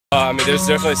I mean, there's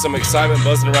definitely some excitement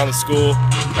buzzing around the school.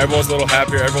 Everyone's a little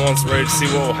happier. Everyone's ready to see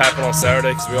what will happen on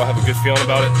Saturday because we all have a good feeling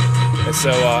about it. And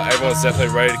so everyone's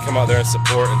definitely ready to come out there and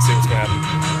support and see what's going to happen.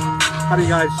 How do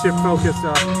you guys shift focus?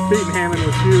 Beating Hammond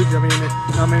was huge. I mean,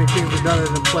 not many teams have done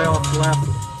it in the playoffs the last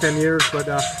 10 years,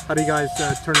 but how do you guys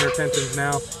turn your attentions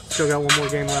now? Still got one more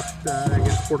game left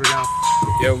against Porter-Gaud.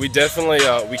 Yeah, we definitely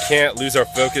we can't lose our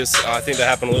focus. I think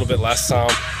that happened a little bit last time.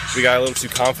 We got a little too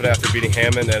confident after beating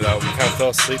Hammond, and we kind of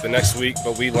fell asleep the next week,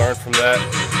 but we learned from that,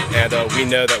 and we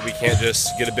know that we can't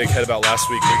just get a big head about last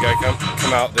week. We got to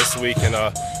come out this week and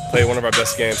play one of our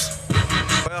best games.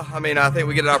 Well, I mean, I think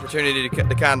we get an opportunity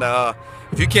to kind of,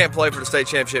 if you can't play for the state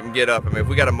championship and get up, I mean, if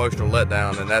we got emotional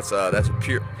letdown, then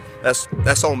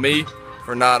that's on me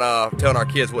for not telling our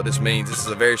kids what this means. This is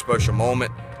a very special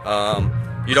moment.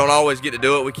 You don't always get to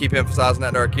do it. We keep emphasizing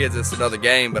that to our kids. It's another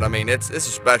game, but I mean, it's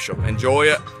special. Enjoy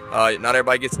it. Not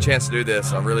everybody gets a chance to do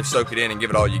this. Really soak it in and give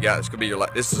it all you got.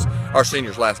 This is our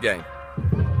seniors' last game.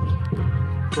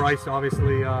 Bryce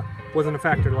obviously wasn't a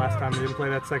factor last time. He didn't play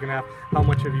that second half. How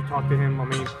much have you talked to him? I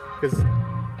mean, because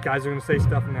guys are going to say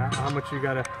stuff now. How much you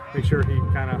got to make sure he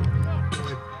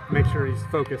make sure he's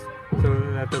focused so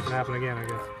that doesn't happen again, I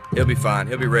guess. He'll be fine.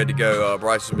 He'll be ready to go.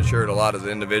 Bryce has matured a lot as an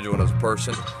individual and as a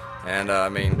person. And I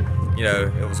mean, you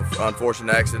know, it was an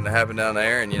unfortunate accident that happened down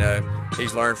there, and you know,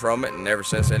 he's learned from it, and ever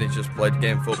since then he's just played the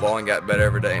game of football and got better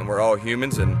every day. And we're all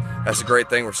humans, and that's a great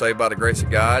thing. We're saved by the grace of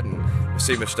God, and we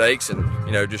see mistakes, and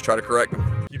you know, just try to correct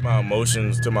them. Keep my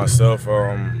emotions to myself.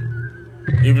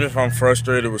 Even if I'm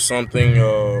frustrated with something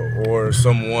or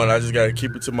someone, I just gotta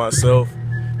keep it to myself,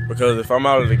 because if I'm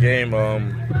out of the game,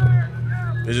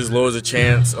 it just lowers the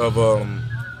chance of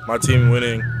my team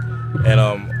winning, and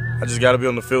I just got to be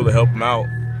on the field to help them out.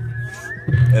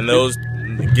 And those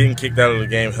getting kicked out of the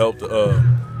game helped.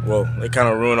 Well, they kind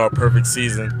of ruined our perfect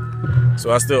season. So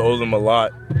I still owe them a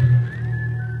lot.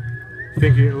 I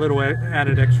think you're a little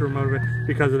added extra motivation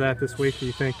because of that this week. Do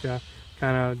you think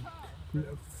kind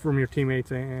of from your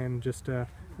teammates and just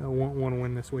want to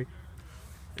win this week?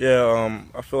 Yeah,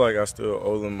 I feel like I still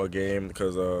owe them a game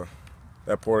because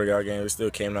that Porter-Gaud game, it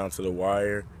still came down to the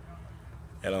wire.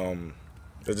 And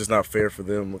it's just not fair for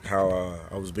them with how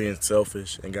I was being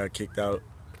selfish and got kicked out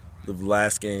the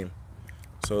last game.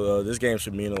 So this game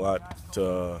should mean a lot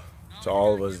to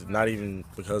all of us, not even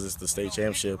because it's the state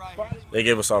championship. They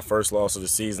gave us our first loss of the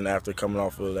season after coming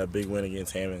off of that big win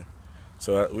against Hammond.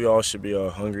 So we all should be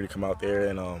hungry to come out there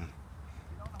and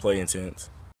play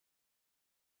intense.